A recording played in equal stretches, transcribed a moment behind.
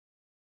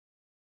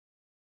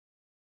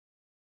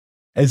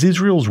As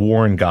Israel's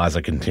war in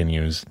Gaza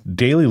continues,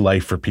 daily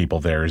life for people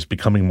there is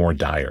becoming more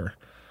dire.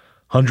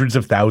 Hundreds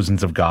of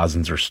thousands of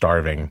Gazans are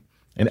starving,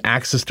 and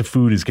access to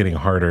food is getting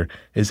harder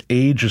as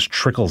aid just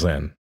trickles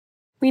in.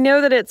 We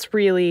know that it's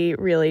really,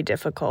 really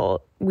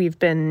difficult. We've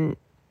been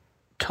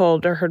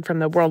told or heard from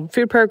the World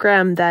Food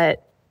Program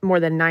that more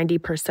than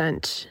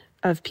 90%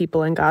 of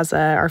people in Gaza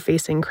are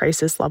facing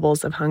crisis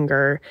levels of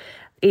hunger.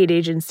 Aid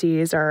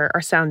agencies are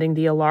sounding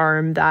the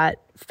alarm that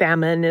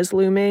famine is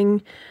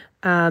looming.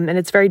 And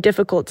it's very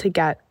difficult to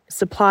get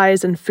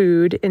supplies and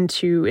food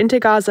into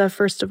Gaza,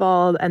 first of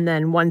all, and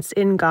then once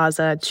in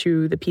Gaza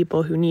to the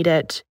people who need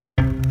it.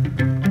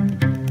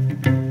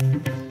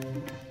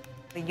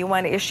 The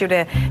UN issued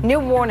a new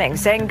warning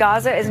saying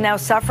Gaza is now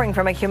suffering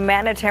from a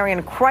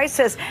humanitarian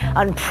crisis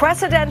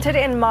unprecedented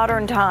in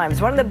modern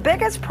times. One of the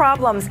biggest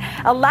problems,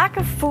 a lack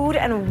of food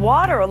and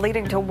water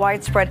leading to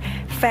widespread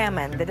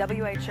famine. The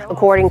WHO...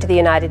 According to the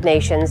United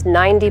Nations,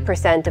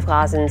 90% of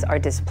Gazans are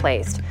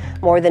displaced.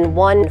 More than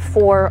 1 in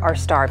 4 are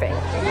starving.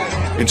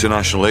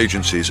 International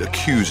agencies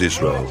accuse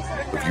Israel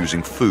of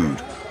using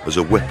food as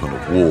a weapon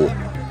of war.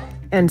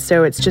 And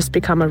so it's just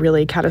become a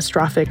really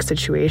catastrophic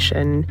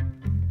situation.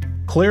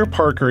 Claire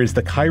Parker is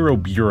the Cairo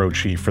bureau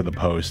chief for The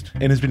Post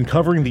and has been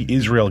covering the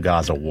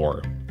Israel-Gaza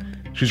war.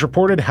 She's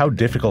reported how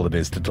difficult it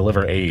is to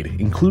deliver aid,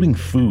 including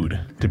food,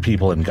 to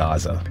people in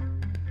Gaza.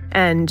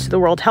 And the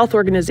World Health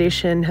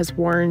Organization has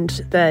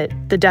warned that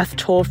the death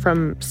toll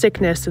from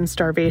sickness and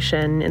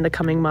starvation in the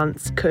coming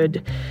months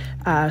could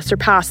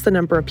surpass the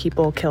number of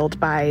people killed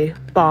by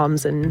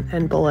bombs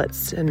and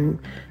bullets and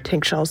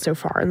tank shells so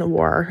far in the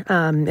war.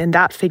 And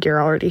that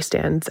figure already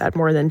stands at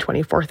more than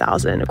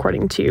 24,000,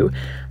 according to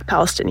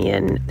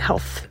Palestinian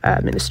Health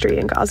Ministry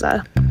in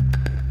Gaza.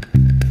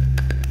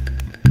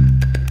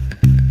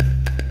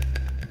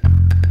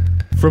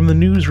 From the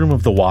newsroom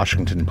of The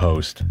Washington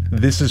Post,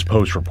 this is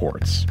Post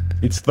Reports.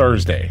 It's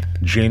Thursday,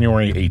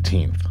 January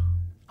 18th.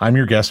 I'm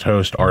your guest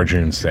host,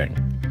 Arjun Singh.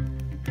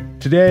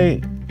 Today,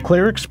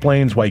 Claire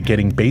explains why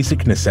getting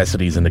basic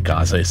necessities into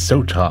Gaza is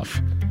so tough.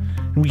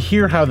 And we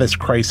hear how this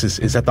crisis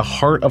is at the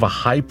heart of a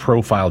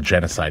high-profile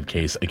genocide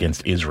case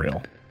against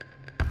Israel.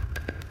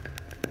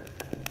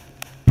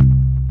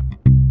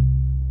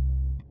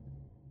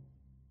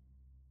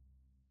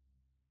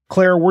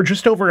 Claire, we're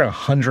just over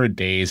 100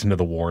 days into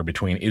the war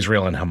between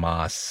Israel and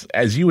Hamas.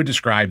 As you had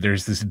described,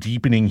 there's this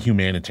deepening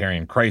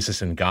humanitarian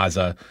crisis in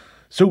Gaza.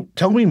 So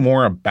tell me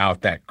more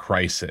about that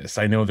crisis.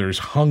 I know there's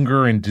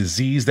hunger and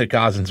disease that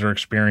Gazans are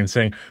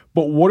experiencing,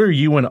 but what are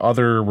you and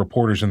other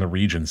reporters in the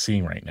region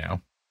seeing right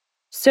now?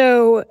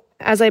 So,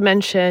 as I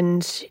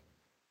mentioned,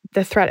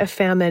 the threat of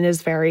famine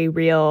is very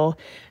real.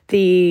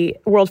 The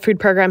World Food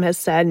Program has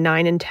said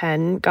 9 in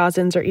 10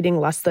 Gazans are eating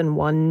less than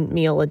 1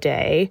 meal a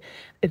day.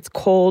 It's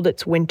cold,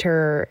 it's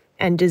winter,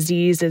 and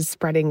disease is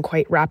spreading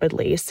quite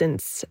rapidly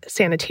since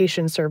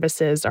sanitation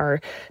services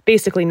are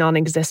basically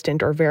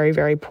non-existent or very,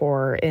 very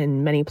poor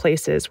in many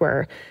places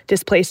where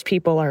displaced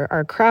people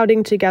are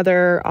crowding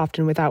together,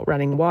 often without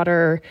running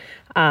water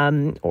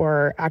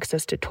or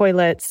access to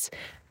toilets.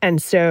 And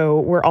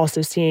so we're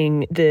also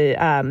seeing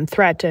the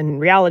threat and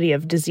reality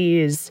of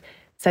disease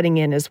setting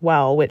in as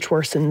well, which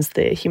worsens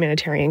the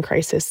humanitarian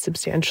crisis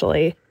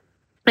substantially.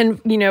 And,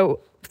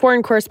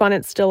 foreign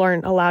correspondents still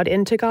aren't allowed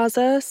into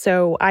Gaza,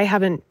 so I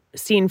haven't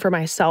seen for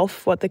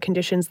myself what the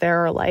conditions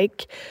there are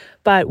like.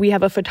 But we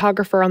have a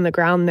photographer on the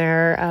ground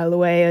there,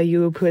 Louay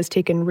Ayoub, who has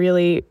taken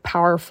really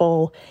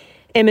powerful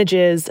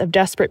images of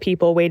desperate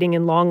people waiting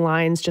in long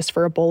lines just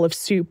for a bowl of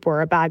soup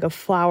or a bag of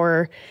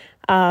flour.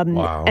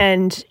 Wow.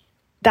 And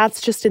that's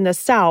just in the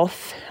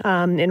south,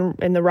 in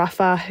the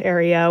Rafah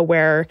area,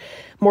 where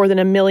more than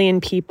 1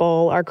 million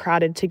people are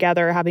crowded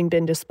together, having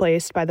been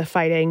displaced by the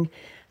fighting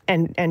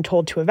and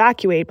told to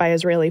evacuate by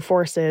Israeli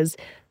forces.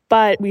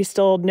 But we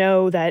still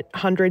know that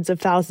hundreds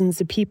of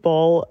thousands of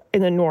people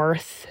in the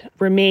north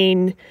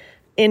remain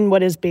in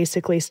what is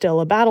basically still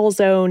a battle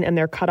zone, and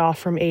they're cut off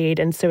from aid.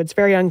 And so it's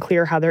very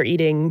unclear how they're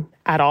eating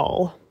at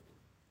all.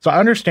 So I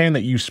understand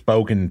that you've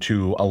spoken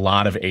to a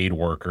lot of aid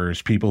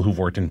workers, people who've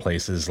worked in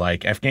places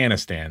like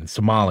Afghanistan,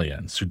 Somalia,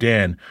 and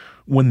Sudan.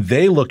 When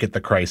they look at the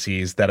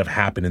crises that have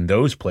happened in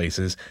those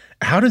places,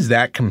 how does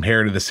that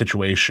compare to the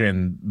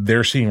situation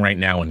they're seeing right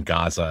now in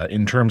Gaza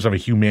in terms of a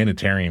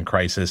humanitarian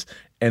crisis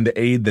and the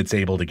aid that's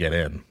able to get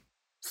in?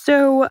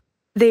 So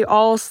they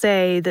all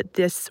say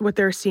that what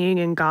they're seeing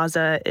in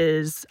Gaza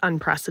is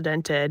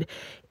unprecedented.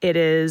 It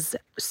is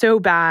so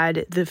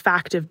bad, the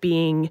fact of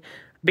being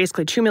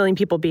basically 2 million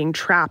people being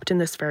trapped in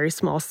this very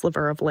small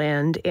sliver of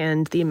land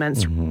and the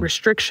immense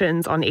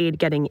restrictions on aid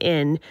getting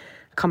in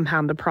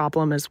compound the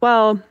problem as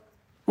well.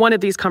 One of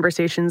these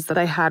conversations that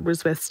I had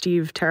was with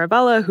Steve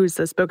Taravella, who's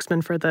the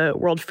spokesman for the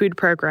World Food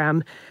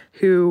Program,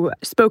 who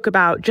spoke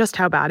about just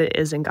how bad it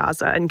is in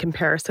Gaza in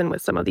comparison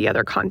with some of the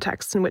other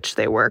contexts in which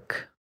they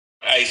work.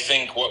 I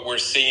think what we're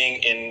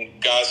seeing in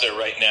Gaza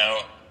right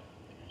now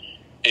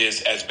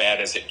is as bad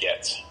as it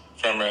gets.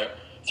 From a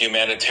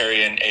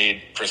humanitarian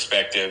aid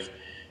perspective,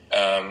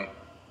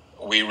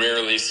 we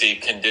rarely see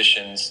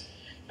conditions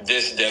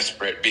this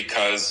desperate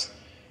because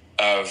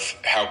of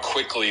how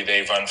quickly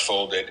they've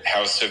unfolded,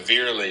 how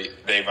severely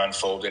they've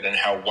unfolded, and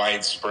how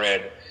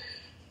widespread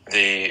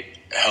the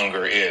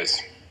hunger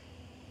is.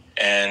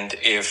 And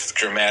if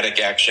dramatic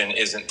action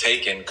isn't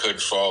taken,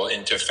 could fall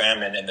into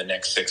famine in the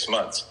next 6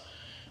 months.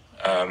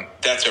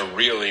 That's a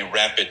really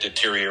rapid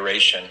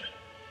deterioration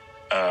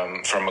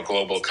from a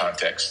global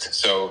context.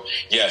 So,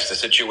 yes, the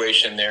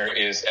situation there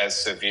is as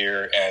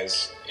severe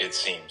as it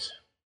seems.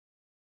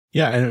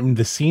 Yeah, and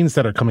the scenes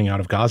that are coming out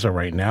of Gaza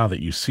right now that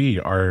you see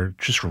are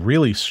just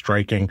really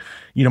striking.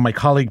 You know, my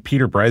colleague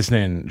Peter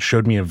Bresnan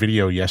showed me a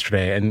video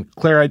yesterday, and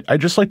Claire,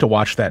 I'd just like to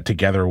watch that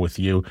together with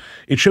you.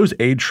 It shows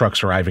aid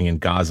trucks arriving in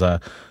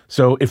Gaza.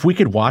 So if we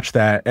could watch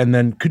that, and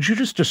then could you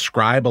just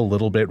describe a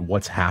little bit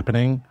what's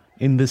happening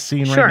in this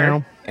scene Sure. right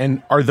now?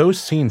 And are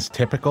those scenes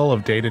typical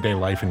of day-to-day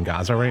life in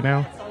Gaza right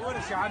now?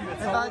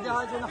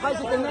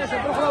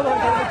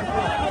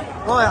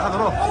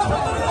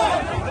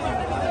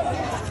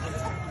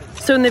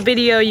 So in the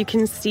video, you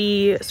can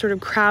see sort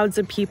of crowds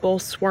of people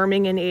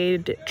swarming an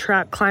aid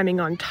truck, climbing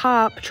on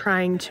top,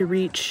 trying to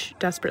reach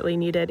desperately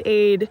needed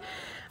aid.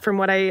 From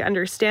what I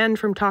understand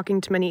from talking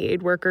to many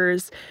aid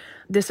workers,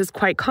 this is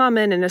quite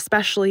common, and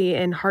especially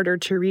in harder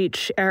to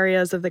reach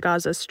areas of the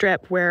Gaza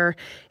Strip where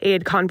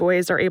aid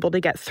convoys are able to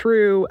get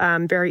through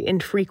very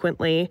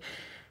infrequently.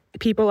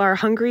 People are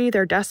hungry,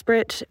 they're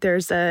desperate.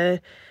 There's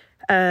a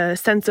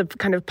sense of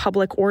kind of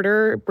public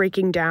order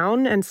breaking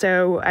down. And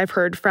so I've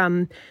heard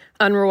from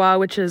UNRWA,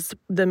 which is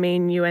the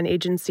main UN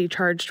agency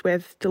charged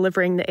with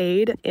delivering the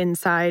aid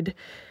inside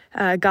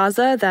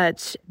Gaza,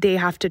 that they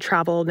have to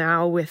travel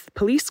now with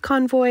police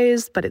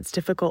convoys, but it's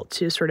difficult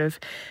to sort of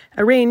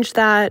arrange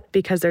that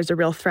because there's a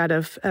real threat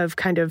of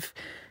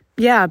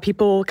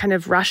people kind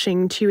of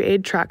rushing to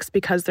aid trucks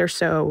because they're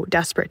so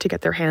desperate to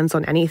get their hands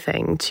on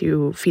anything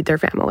to feed their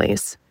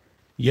families.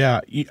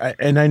 Yeah,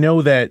 and I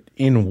know that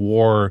in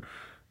war,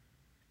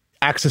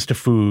 access to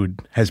food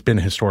has been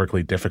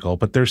historically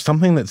difficult, but there's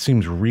something that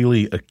seems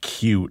really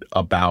acute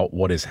about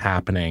what is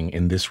happening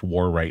in this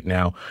war right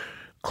now.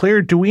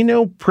 Claire, do we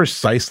know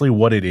precisely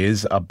what it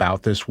is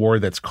about this war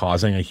that's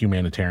causing a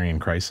humanitarian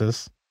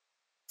crisis?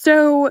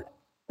 So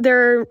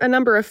there are a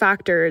number of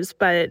factors,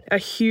 but a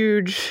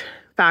huge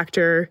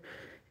factor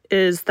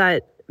is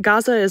that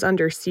Gaza is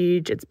under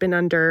siege. It's been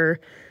under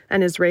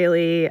an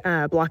Israeli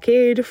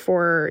blockade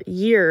for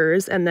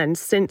years. And then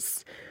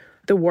since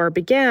the war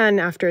began,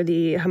 after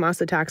the Hamas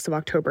attacks of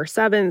October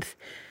 7th,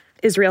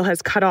 Israel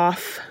has cut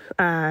off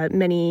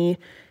many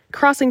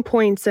crossing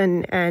points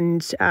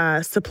and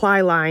supply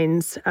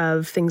lines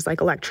of things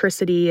like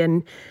electricity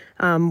and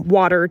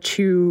water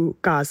to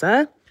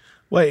Gaza.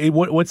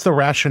 What's the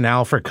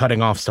rationale for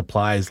cutting off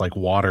supplies like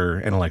water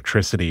and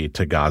electricity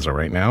to Gaza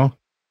right now?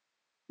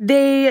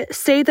 They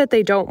say that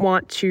they don't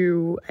want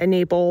to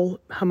enable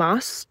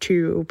Hamas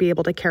to be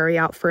able to carry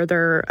out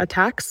further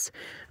attacks,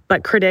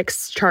 but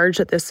critics charge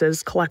that this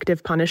is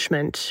collective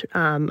punishment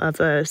of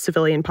the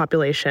civilian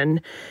population.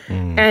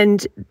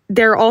 And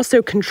they're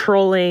also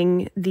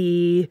controlling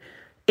the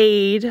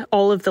aid,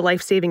 all of the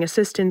life-saving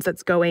assistance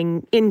that's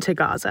going into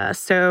Gaza.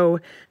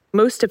 So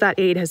most of that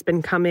aid has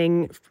been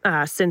coming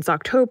since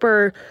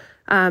October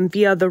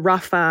via the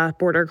Rafah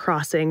border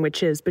crossing,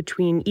 which is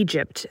between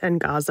Egypt and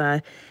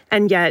Gaza.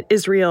 And yet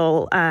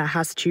Israel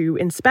has to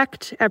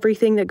inspect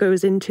everything that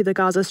goes into the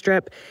Gaza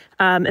Strip,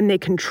 and they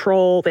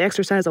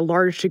exercise a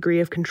large degree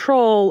of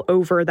control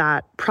over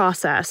that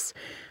process.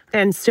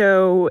 And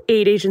so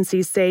aid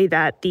agencies say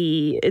that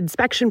the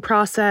inspection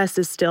process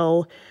is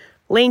still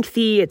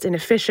lengthy, it's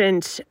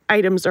inefficient,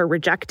 items are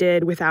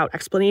rejected without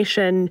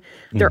explanation.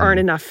 There aren't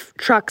enough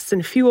trucks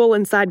and fuel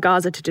inside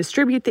Gaza to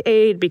distribute the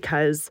aid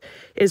because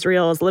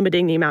Israel is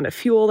limiting the amount of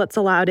fuel that's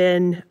allowed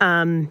in,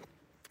 and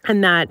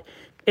that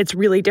it's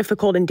really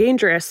difficult and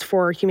dangerous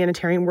for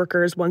humanitarian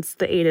workers once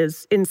the aid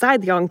is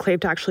inside the enclave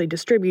to actually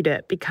distribute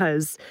it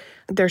because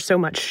there's so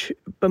much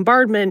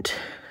bombardment,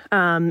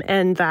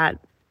 and that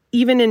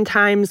even in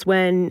times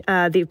when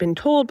they've been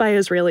told by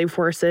Israeli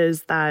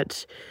forces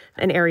that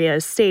an area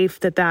is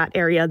safe, that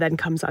area then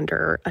comes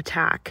under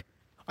attack.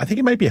 I think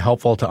it might be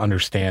helpful to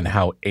understand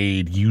how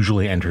aid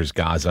usually enters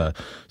Gaza.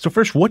 So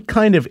first, what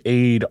kind of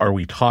aid are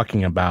we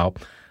talking about?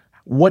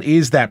 What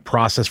is that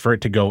process for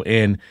it to go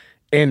in?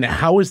 And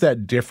how is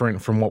that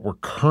different from what we're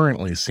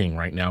currently seeing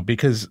right now?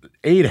 Because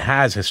aid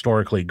has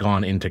historically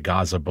gone into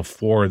Gaza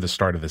before the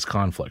start of this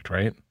conflict,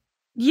 right?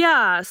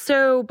 Yeah.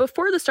 So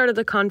before the start of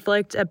the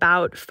conflict,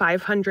 about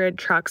 500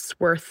 trucks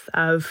worth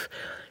of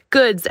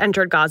goods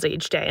entered Gaza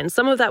each day. And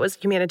some of that was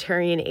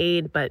humanitarian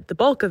aid, but the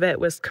bulk of it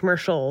was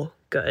commercial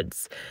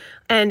goods.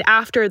 And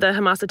after the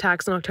Hamas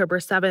attacks on October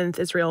 7th,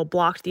 Israel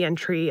blocked the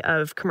entry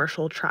of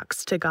commercial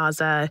trucks to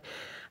Gaza.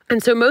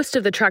 And so most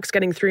of the trucks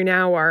getting through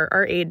now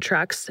are aid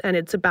trucks, and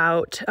it's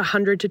about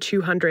 100 to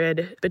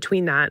 200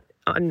 between that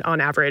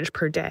on average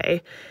per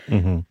day.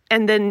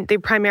 And then they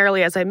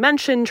primarily, as I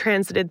mentioned,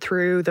 transited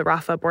through the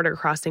Rafah border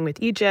crossing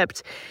with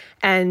Egypt.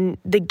 And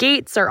the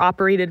gates are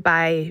operated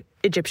by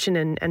Egyptian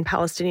and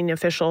Palestinian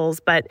officials,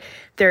 but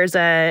there's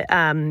a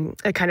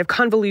kind of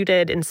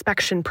convoluted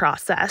inspection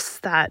process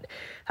that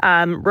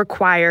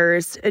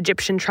requires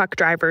Egyptian truck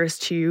drivers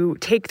to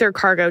take their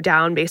cargo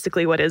down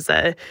basically what is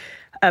a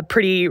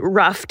pretty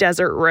rough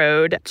desert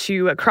road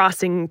to a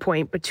crossing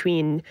point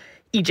between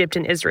Egypt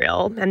and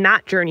Israel. And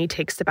that journey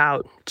takes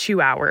about 2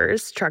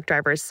 hours, truck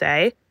drivers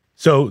say.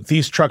 So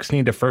these trucks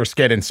need to first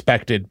get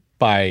inspected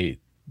by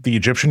the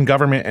Egyptian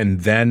government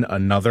and then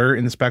another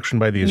inspection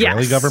by the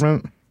Israeli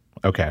government?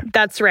 Okay.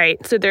 That's right.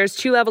 So there's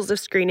 2 levels of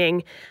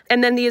screening.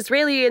 And then the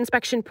Israeli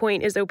inspection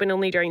point is open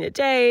only during the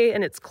day,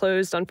 and it's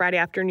closed on Friday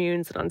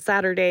afternoons and on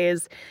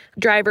Saturdays.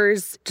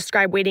 Drivers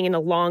describe waiting in a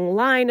long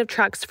line of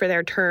trucks for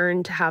their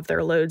turn to have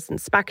their loads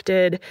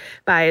inspected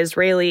by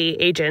Israeli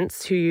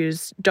agents who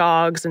use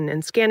dogs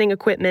and scanning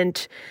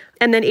equipment.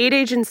 And then aid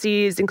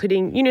agencies,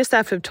 including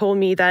UNICEF, have told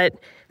me that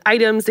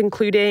items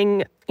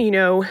including,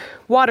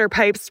 water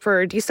pipes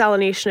for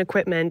desalination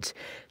equipment,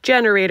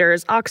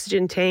 generators,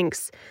 oxygen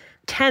tanks,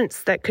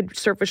 tents that could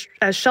serve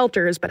as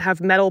shelters but have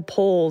metal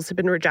poles have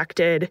been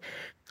rejected.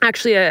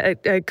 Actually,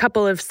 a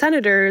couple of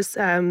senators,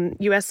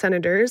 U.S.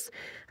 senators,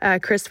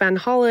 Chris Van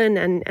Hollen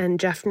and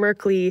Jeff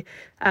Merkley,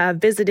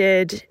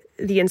 visited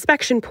the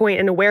inspection point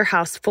in a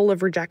warehouse full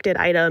of rejected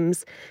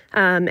items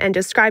and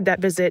described that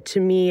visit to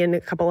me and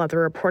a couple other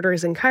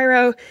reporters in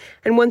Cairo.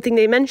 And one thing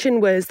they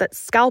mentioned was that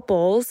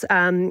scalpels,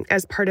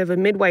 as part of a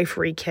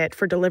midwifery kit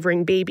for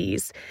delivering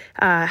babies,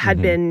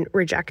 had been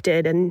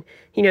rejected. And,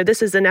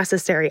 this is a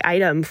necessary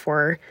item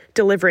for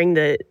delivering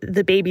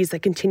the babies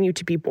that continue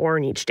to be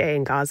born each day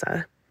in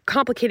Gaza.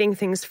 Complicating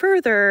things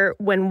further,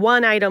 when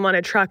one item on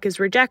a truck is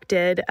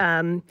rejected,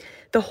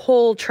 the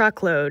whole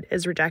truckload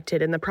is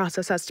rejected and the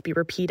process has to be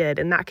repeated,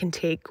 and that can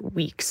take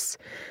weeks.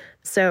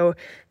 So,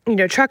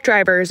 truck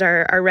drivers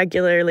are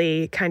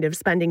regularly kind of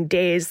spending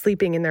days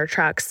sleeping in their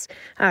trucks,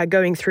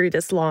 going through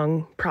this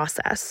long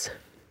process.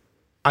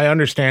 I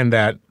understand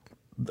that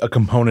a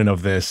component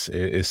of this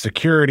is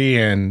security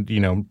and,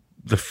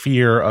 the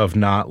fear of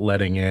not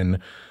letting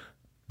in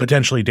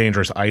potentially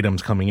dangerous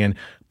items coming in.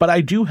 But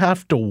I do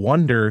have to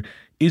wonder,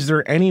 is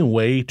there any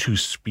way to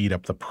speed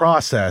up the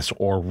process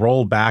or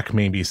roll back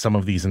maybe some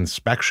of these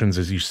inspections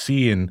as you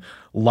see in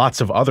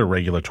lots of other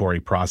regulatory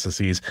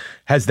processes?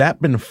 Has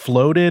that been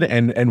floated?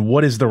 And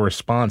what is the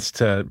response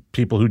to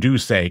people who do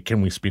say,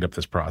 can we speed up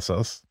this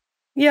process?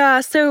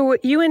 Yeah, so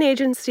UN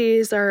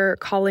agencies are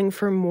calling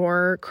for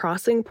more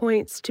crossing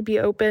points to be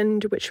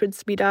opened, which would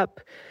speed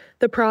up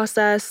the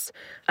process,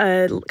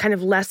 a kind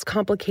of less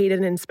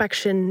complicated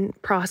inspection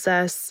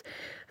process.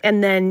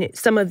 And then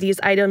some of these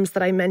items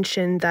that I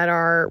mentioned that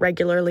are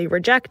regularly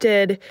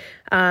rejected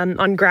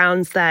on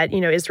grounds that,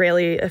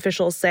 Israeli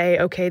officials say,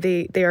 okay,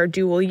 they are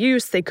dual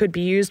use. They could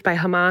be used by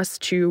Hamas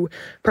to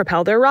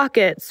propel their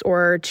rockets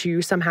or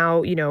to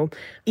somehow,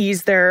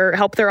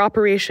 help their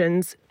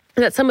operations.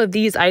 And that some of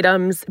these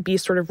items be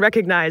sort of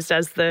recognized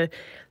as the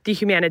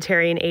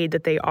humanitarian aid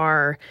that they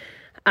are.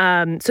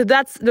 So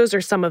those are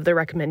some of the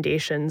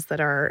recommendations that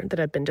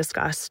have been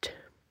discussed.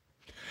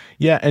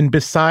 Yeah, and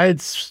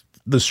besides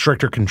the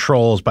stricter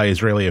controls by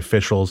Israeli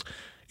officials,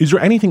 is there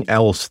anything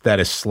else that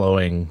is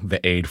slowing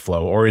the aid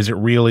flow, or is it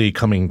really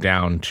coming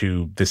down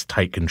to this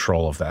tight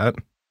control of that?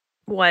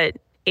 What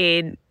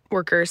aid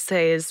workers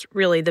say is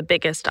really the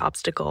biggest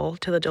obstacle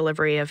to the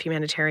delivery of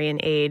humanitarian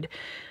aid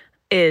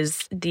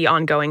is the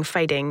ongoing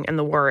fighting and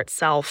the war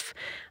itself.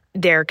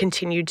 There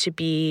continue to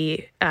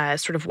be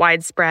sort of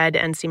widespread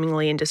and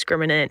seemingly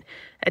indiscriminate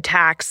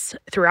attacks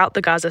throughout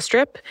the Gaza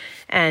Strip,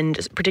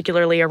 and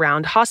particularly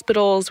around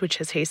hospitals, which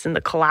has hastened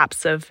the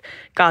collapse of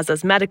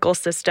Gaza's medical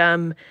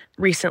system.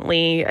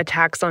 Recently,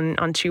 attacks on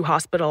 2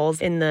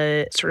 hospitals in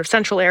the sort of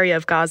central area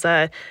of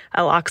Gaza,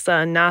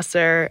 Al-Aqsa and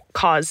Nasser,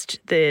 caused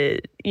the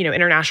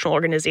international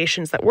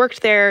organizations that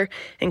worked there,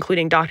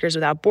 including Doctors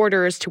Without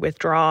Borders, to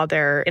withdraw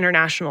their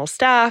international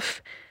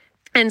staff.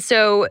 And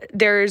so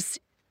there's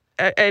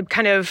a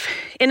kind of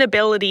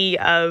inability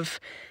of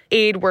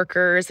aid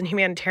workers and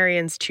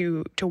humanitarians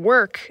to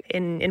work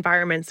in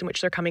environments in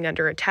which they're coming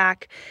under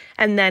attack.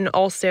 And then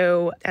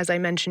also, as I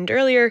mentioned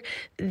earlier,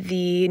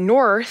 the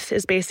north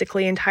is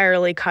basically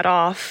entirely cut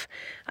off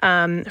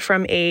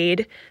from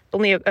aid.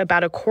 Only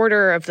about a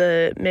quarter of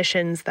the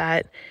missions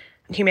that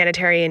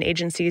humanitarian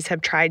agencies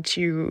have tried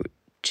to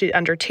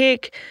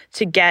undertake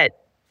to get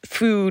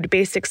food,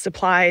 basic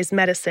supplies,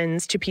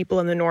 medicines to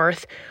people in the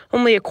north.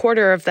 Only a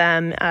quarter of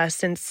them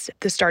since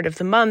the start of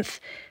the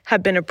month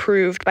have been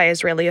approved by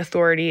Israeli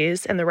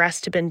authorities, and the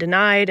rest have been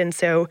denied. And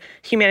so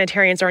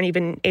humanitarians aren't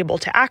even able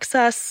to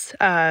access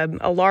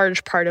a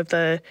large part of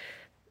the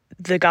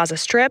Gaza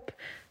Strip.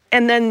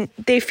 And then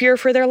they fear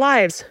for their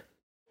lives.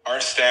 Our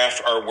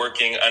staff are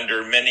working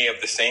under many of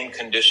the same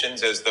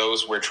conditions as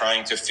those we're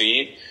trying to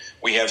feed.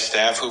 We have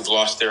staff who've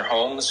lost their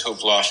homes,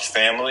 who've lost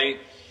family,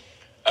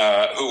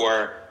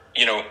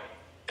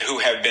 who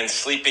have been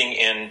sleeping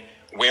in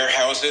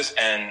warehouses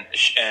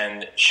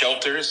and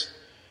shelters,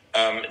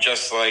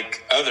 just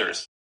like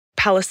others.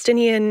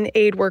 Palestinian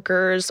aid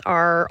workers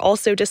are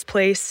also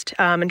displaced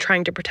and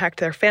trying to protect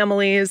their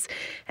families.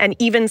 And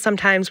even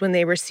sometimes when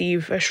they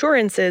receive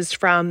assurances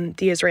from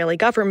the Israeli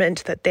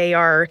government that they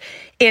are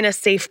in a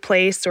safe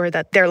place or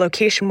that their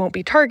location won't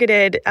be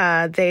targeted,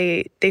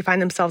 they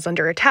find themselves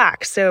under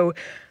attack. So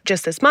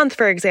just this month,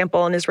 for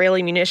example, an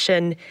Israeli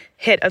munition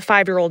hit a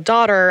 5-year-old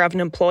daughter of an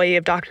employee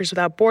of Doctors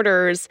Without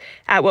Borders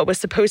at what was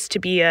supposed to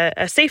be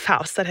a safe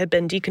house that had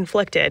been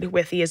deconflicted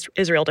with the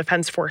Israel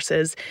Defense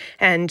Forces,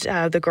 and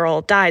the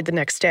girl died the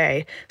next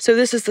day. So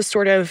this is the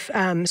sort of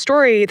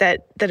story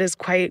that is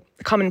quite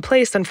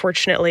commonplace,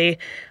 unfortunately.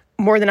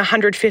 More than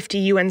 150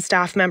 UN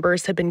staff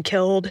members have been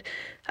killed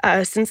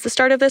since the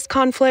start of this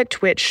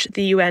conflict, which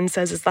the UN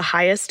says is the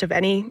highest of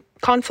any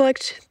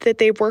conflict that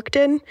they've worked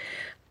in.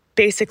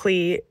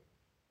 Basically,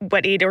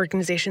 what aid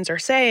organizations are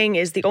saying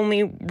is the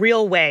only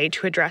real way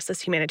to address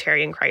this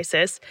humanitarian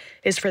crisis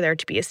is for there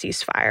to be a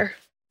ceasefire.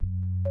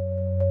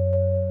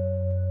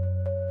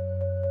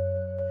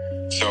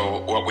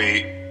 So what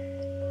we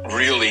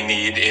really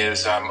need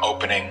is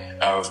opening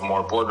of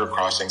more border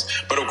crossings.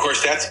 But of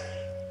course, that's,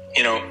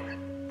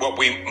 what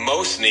we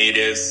most need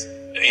is,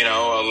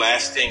 a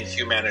lasting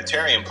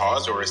humanitarian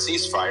pause or a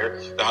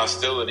ceasefire. The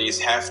hostilities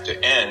have to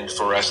end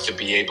for us to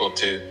be able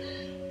to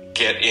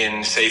get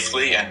in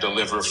safely and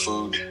deliver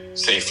food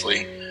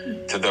safely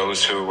to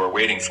those who are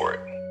waiting for it.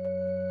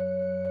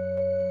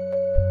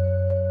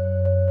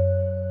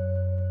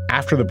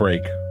 After the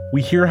break,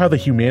 we hear how the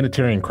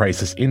humanitarian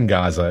crisis in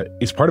Gaza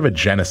is part of a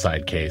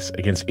genocide case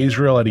against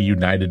Israel at a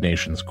United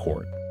Nations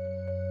court.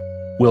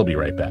 We'll be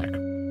right back.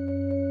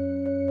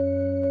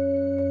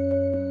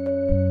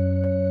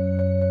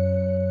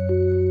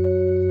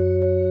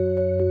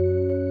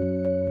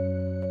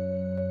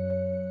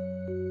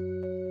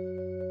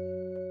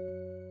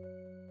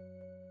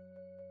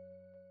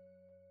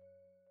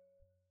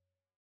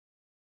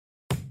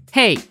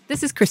 Hey,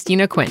 this is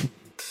Christina Quinn.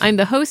 I'm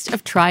the host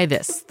of Try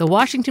This, the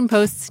Washington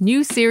Post's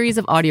new series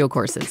of audio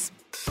courses.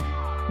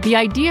 The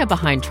idea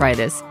behind Try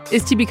This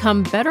is to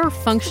become better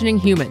functioning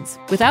humans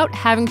without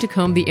having to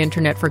comb the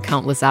internet for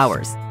countless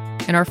hours.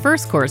 In our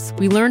first course,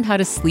 we learned how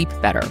to sleep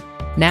better.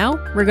 Now,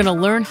 we're going to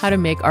learn how to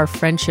make our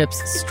friendships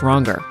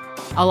stronger.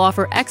 I'll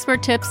offer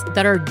expert tips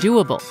that are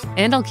doable,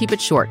 and I'll keep it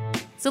short.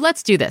 So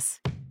let's do this.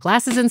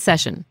 Class is in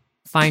session.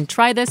 Find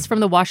Try This from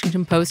the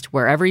Washington Post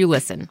wherever you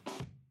listen.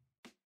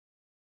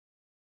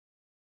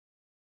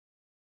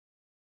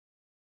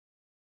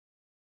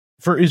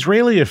 For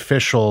Israeli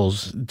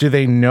officials, do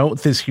they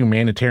note this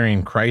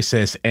humanitarian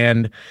crisis,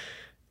 and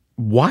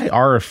why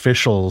are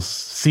officials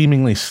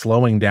seemingly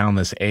slowing down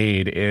this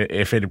aid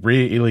if it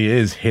really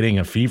is hitting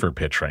a fever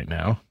pitch right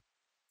now?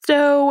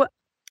 So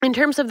in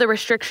terms of the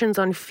restrictions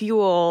on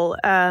fuel,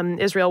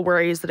 Israel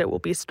worries that it will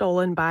be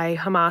stolen by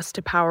Hamas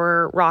to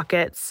power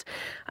rockets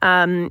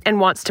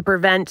and wants to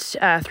prevent,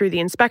 through the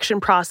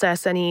inspection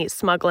process, any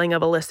smuggling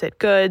of illicit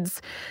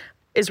goods.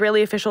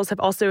 Israeli officials have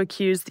also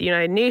accused the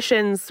United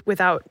Nations,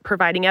 without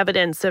providing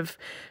evidence, of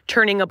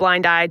turning a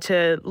blind eye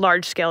to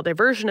large-scale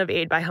diversion of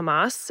aid by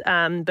Hamas.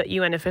 But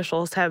UN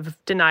officials have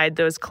denied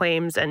those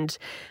claims, and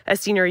a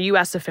senior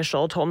U.S.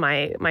 official told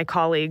my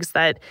colleagues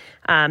that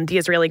the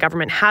Israeli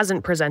government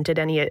hasn't presented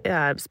any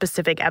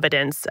specific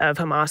evidence of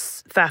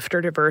Hamas theft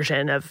or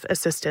diversion of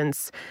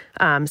assistance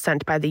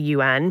sent by the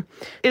UN.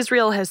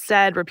 Israel has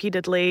said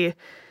repeatedly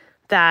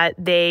that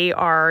they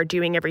are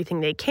doing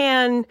everything they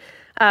can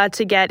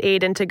to get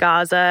aid into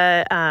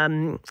Gaza.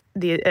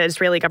 The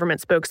Israeli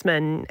government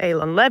spokesman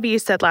Eylon Levy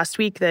said last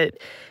week that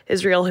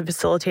Israel had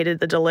facilitated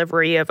the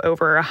delivery of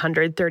over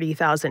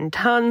 130,000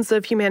 tons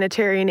of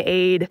humanitarian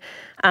aid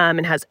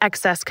and has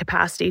excess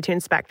capacity to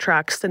inspect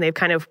trucks. And they've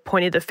kind of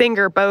pointed the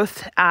finger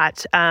both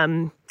at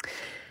Hamas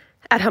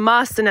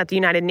and at the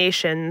United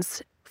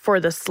Nations for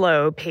the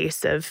slow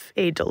pace of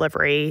aid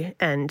delivery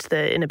and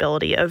the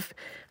inability of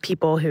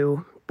people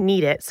who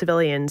need it,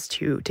 civilians,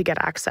 to get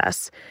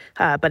access.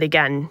 But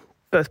again,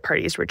 both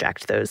parties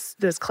reject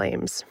those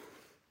claims.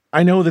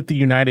 I know that the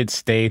United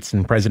States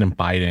and President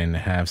Biden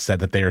have said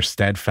that they are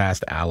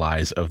steadfast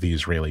allies of the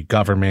Israeli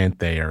government.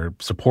 They are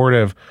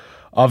supportive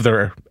of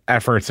their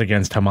efforts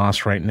against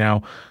Hamas right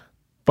now.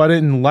 But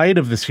in light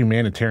of this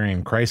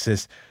humanitarian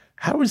crisis,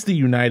 how has the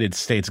United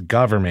States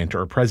government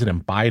or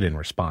President Biden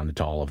responded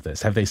to all of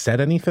this? Have they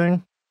said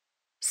anything?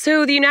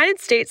 So the United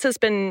States has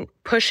been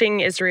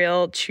pushing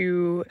Israel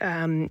to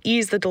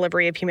ease the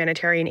delivery of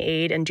humanitarian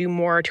aid and do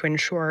more to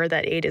ensure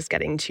that aid is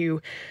getting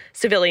to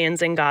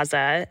civilians in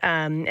Gaza.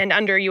 And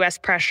under U.S.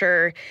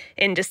 pressure,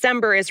 in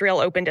December, Israel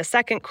opened a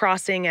second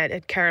crossing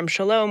at Kerem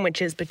Shalom,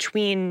 which is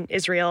between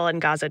Israel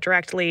and Gaza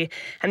directly.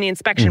 And the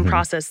inspection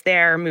process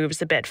there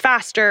moves a bit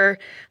faster.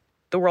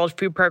 The World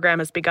Food Program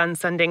has begun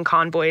sending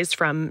convoys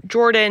from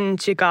Jordan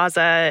to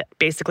Gaza,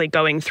 basically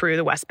going through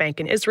the West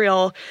Bank and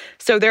Israel.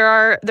 So there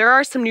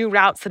are some new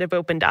routes that have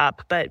opened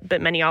up,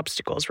 but many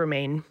obstacles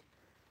remain.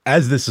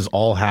 As this is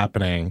all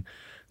happening,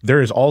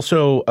 there is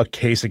also a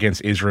case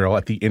against Israel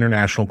at the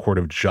International Court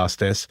of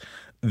Justice.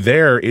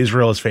 There,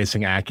 Israel is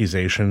facing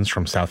accusations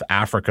from South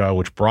Africa,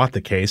 which brought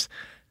the case,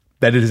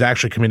 that it is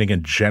actually committing a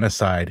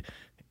genocide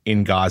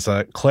in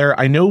Gaza. Claire,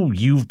 I know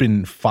you've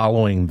been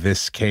following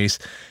this case.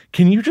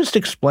 Can you just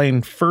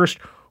explain first,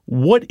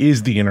 what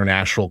is the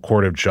International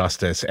Court of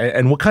Justice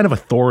and what kind of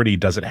authority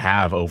does it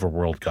have over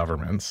world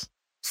governments?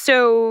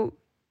 So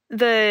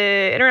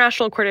the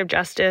International Court of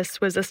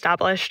Justice was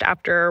established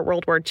after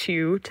World War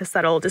II to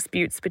settle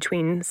disputes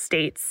between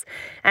states,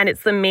 and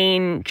it's the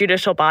main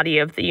judicial body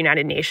of the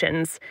United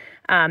Nations.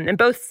 And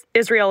both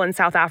Israel and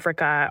South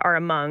Africa are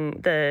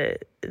among the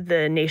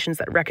nations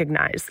that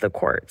recognize the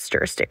court's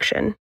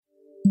jurisdiction.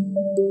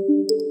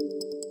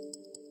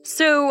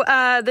 So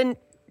the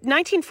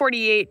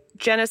 1948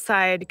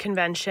 Genocide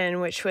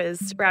Convention, which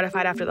was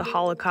ratified after the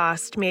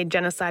Holocaust, made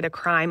genocide a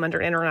crime under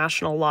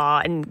international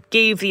law and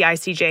gave the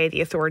ICJ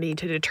the authority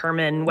to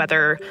determine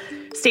whether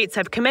states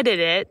have committed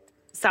it.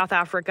 South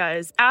Africa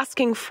is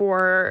asking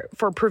for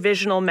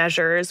provisional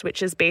measures,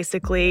 which is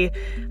basically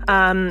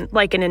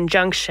like an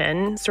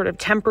injunction, sort of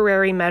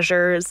temporary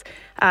measures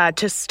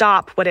to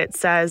stop what it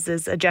says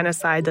is a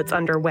genocide that's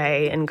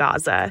underway in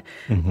Gaza.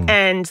 Mm-hmm.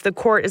 And the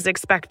court is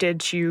expected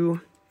to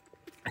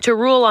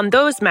rule on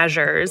those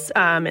measures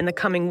in the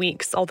coming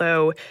weeks,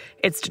 although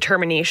its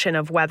determination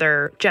of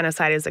whether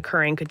genocide is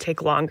occurring could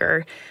take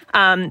longer.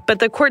 But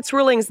the court's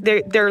rulings,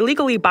 they're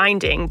legally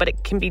binding, but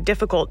it can be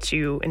difficult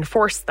to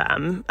enforce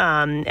them.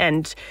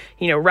 And,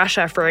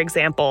 Russia, for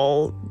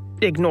example,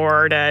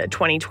 ignored a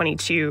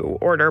 2022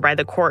 order by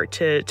the court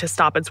to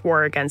stop its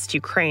war against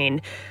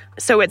Ukraine.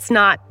 So it's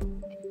not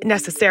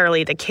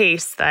necessarily the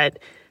case that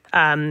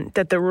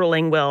the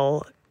ruling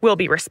will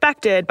be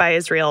respected by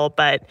Israel,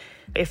 but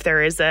if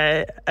there is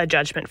a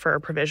judgment for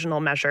provisional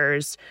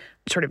measures,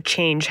 sort of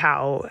change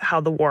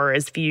how the war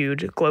is viewed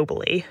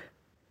globally.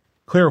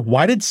 Claire,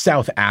 why did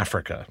South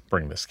Africa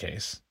bring this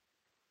case?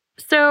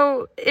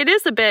 So it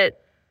is a bit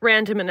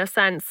random in a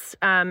sense,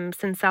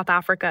 since South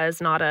Africa is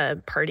not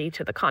a party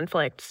to the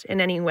conflict in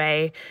any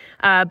way.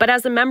 But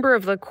as a member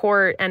of the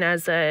court and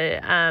as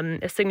a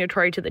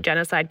signatory to the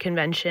Genocide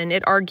Convention,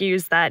 it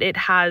argues that it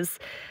has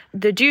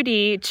the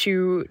duty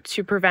to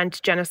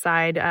prevent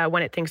genocide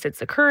when it thinks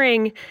it's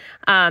occurring,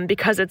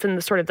 because it's in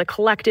the sort of the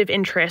collective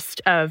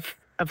interest of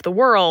the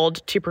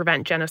world to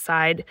prevent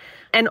genocide.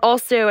 And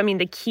also,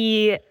 the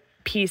key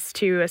piece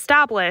to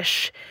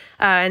establish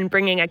in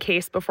bringing a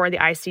case before the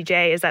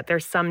ICJ is that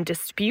there's some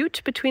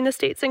dispute between the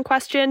states in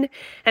question.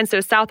 And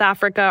so South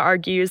Africa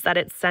argues that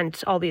it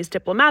sent all these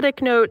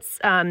diplomatic notes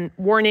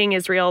warning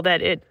Israel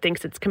that it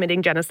thinks it's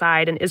committing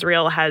genocide, and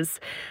Israel has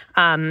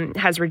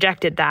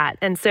rejected that.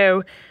 And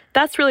so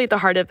that's really at the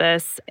heart of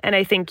this. And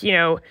I think,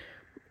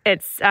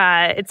 it's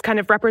kind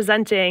of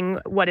representing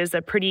what is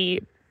a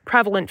pretty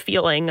prevalent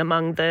feeling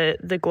among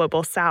the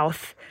global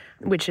South,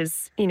 which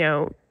is,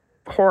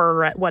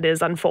 horror at what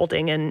is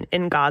unfolding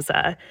in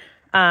Gaza.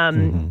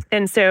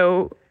 And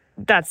so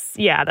that's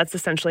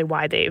essentially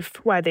why they've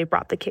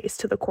brought the case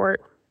to the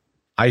court.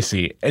 I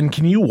see. And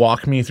can you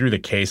walk me through the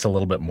case a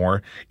little bit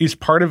more? Is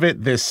part of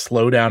it this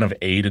slowdown of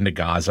aid into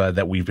Gaza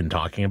that we've been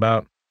talking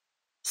about?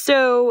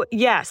 So,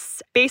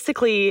 yes,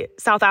 basically,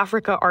 South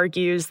Africa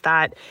argues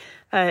that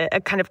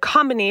a kind of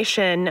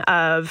combination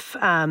of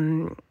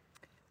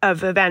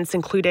events,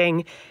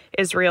 including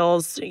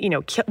Israel's,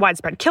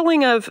 widespread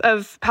killing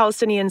of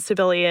Palestinian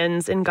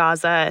civilians in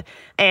Gaza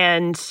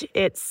and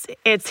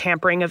its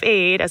hampering of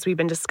aid, as we've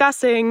been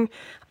discussing,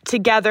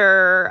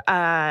 together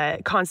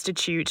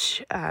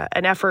constitute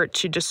an effort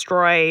to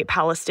destroy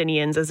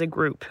Palestinians as a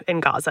group in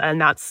Gaza. And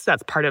that's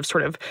part of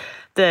sort of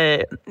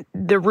the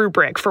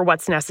rubric for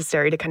what's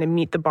necessary to kind of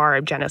meet the bar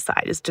of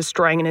genocide, is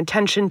destroying an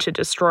intention to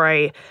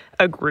destroy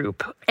a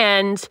group.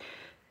 And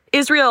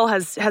Israel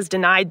has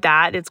denied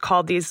that. It's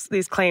called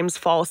these claims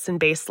false and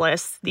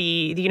baseless.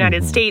 The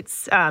United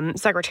States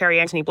Secretary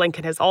Antony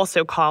Blinken has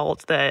also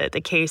called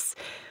the case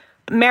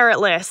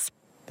meritless.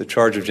 The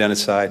charge of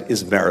genocide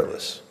is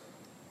meritless.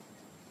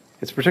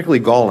 It's particularly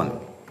galling,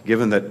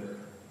 given that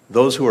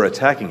those who are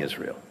attacking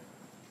Israel,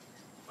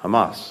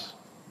 Hamas,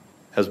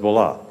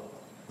 Hezbollah,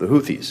 the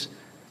Houthis,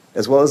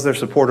 as well as their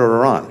supporter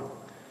Iran,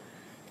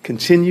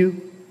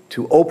 continue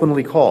to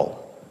openly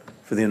call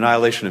for the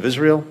annihilation of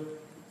Israel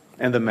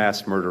and the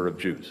mass murder of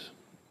Jews.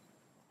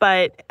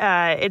 But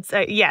as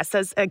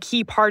a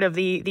key part of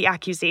the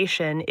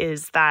accusation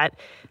is that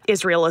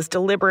Israel is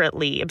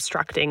deliberately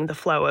obstructing the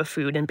flow of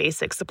food and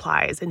basic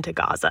supplies into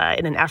Gaza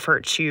in an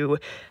effort to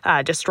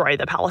destroy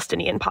the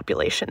Palestinian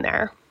population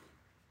there.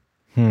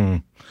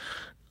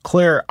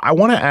 Claire, I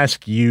want to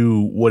ask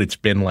you what it's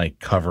been like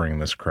covering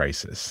this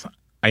crisis.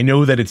 I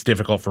know that it's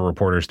difficult for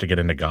reporters to get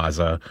into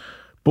Gaza,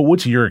 but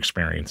what's your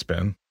experience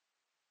been?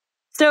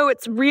 So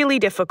it's really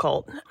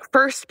difficult.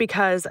 First,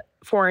 because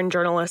foreign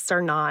journalists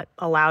are not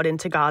allowed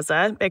into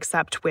Gaza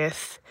except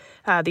with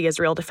the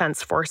Israel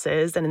Defense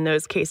Forces. And in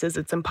those cases,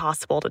 it's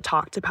impossible to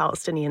talk to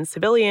Palestinian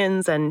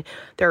civilians. And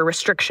there are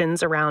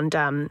restrictions around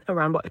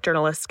what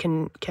journalists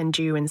can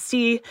do and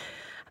see.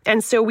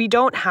 And so we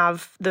don't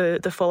have the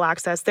full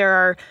access. There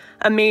are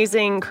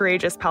amazing,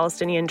 courageous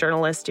Palestinian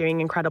journalists doing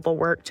incredible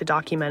work to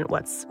document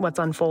what's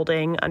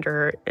unfolding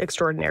under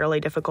extraordinarily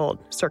difficult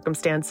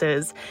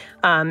circumstances.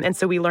 And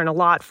so we learn a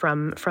lot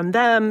from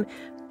them.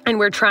 And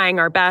we're trying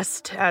our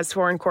best as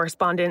foreign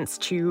correspondents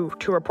to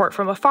report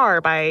from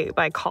afar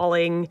by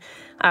calling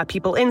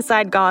people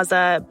inside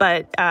Gaza.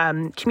 But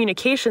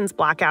communications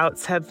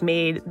blackouts have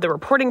made the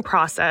reporting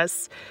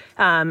process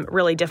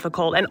really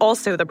difficult. And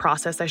also the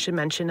process, I should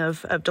mention,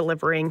 of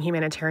delivering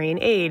humanitarian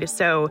aid.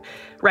 So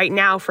right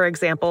now, for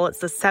example, it's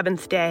the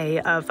 7th day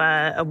of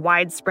a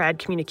widespread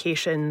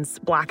communications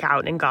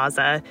blackout in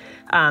Gaza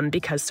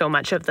because so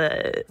much of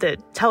the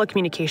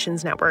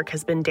telecommunications network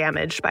has been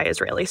damaged by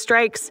Israeli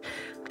strikes.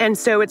 And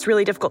so it's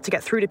really difficult to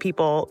get through to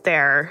people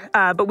there.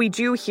 But we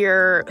do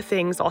hear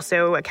things,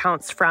 also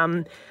accounts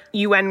from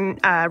UN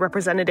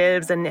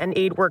representatives and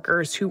aid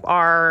workers who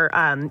are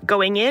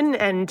going in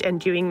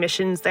and doing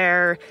missions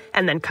there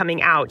and then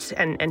coming out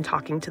and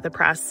talking to the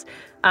press.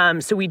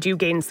 So we do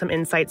gain some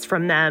insights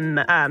from them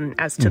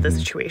as to the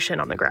situation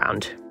on the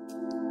ground.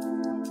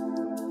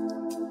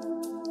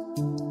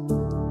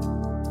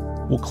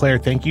 Well, Claire,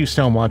 thank you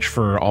so much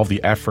for all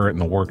the effort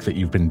and the work that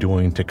you've been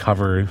doing to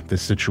cover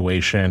this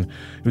situation.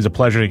 It was a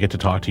pleasure to get to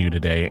talk to you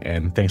today,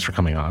 and thanks for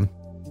coming on.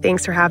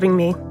 Thanks for having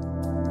me.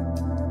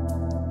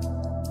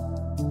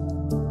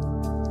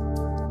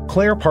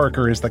 Claire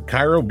Parker is the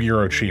Cairo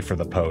bureau chief for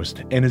The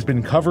Post and has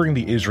been covering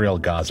the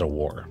Israel-Gaza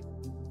war.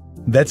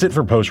 That's it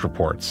for Post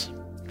Reports.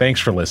 Thanks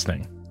for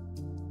listening.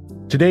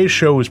 Today's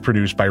show was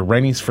produced by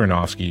Rennie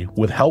Svirnovsky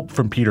with help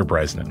from Peter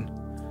Bresnan.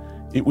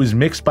 It was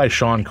mixed by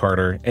Sean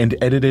Carter and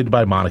edited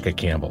by Monica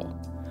Campbell.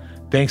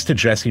 Thanks to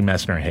Jesse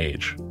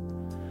Messner-Hage.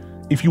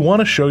 If you want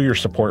to show your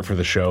support for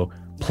the show,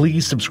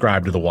 please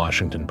subscribe to The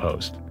Washington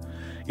Post.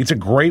 It's a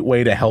great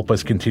way to help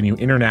us continue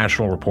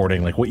international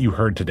reporting like what you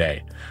heard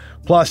today.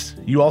 Plus,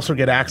 you also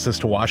get access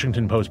to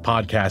Washington Post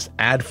podcasts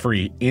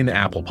ad-free in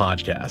Apple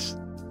Podcasts.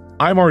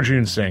 I'm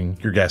Arjun Singh,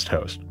 your guest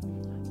host.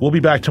 We'll be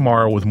back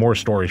tomorrow with more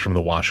stories from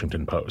The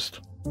Washington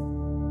Post.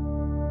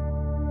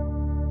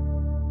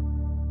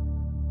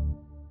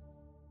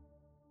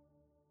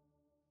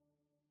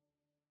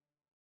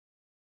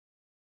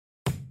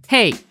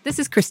 Hey, this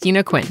is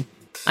Christina Quinn.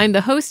 I'm the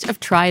host of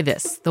Try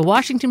This, The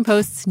Washington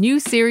Post's new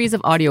series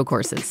of audio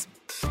courses.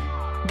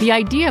 The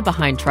idea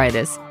behind Try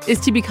This is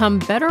to become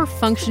better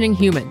functioning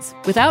humans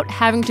without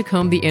having to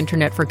comb the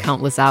internet for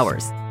countless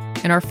hours.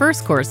 In our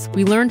first course,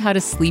 we learned how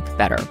to sleep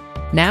better.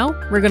 Now,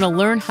 we're going to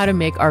learn how to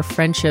make our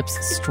friendships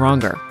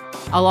stronger.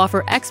 I'll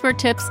offer expert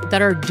tips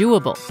that are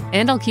doable,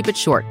 and I'll keep it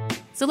short.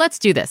 So let's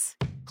do this.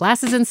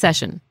 Class is in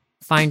session.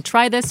 Find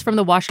Try This from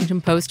The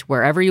Washington Post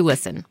wherever you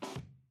listen.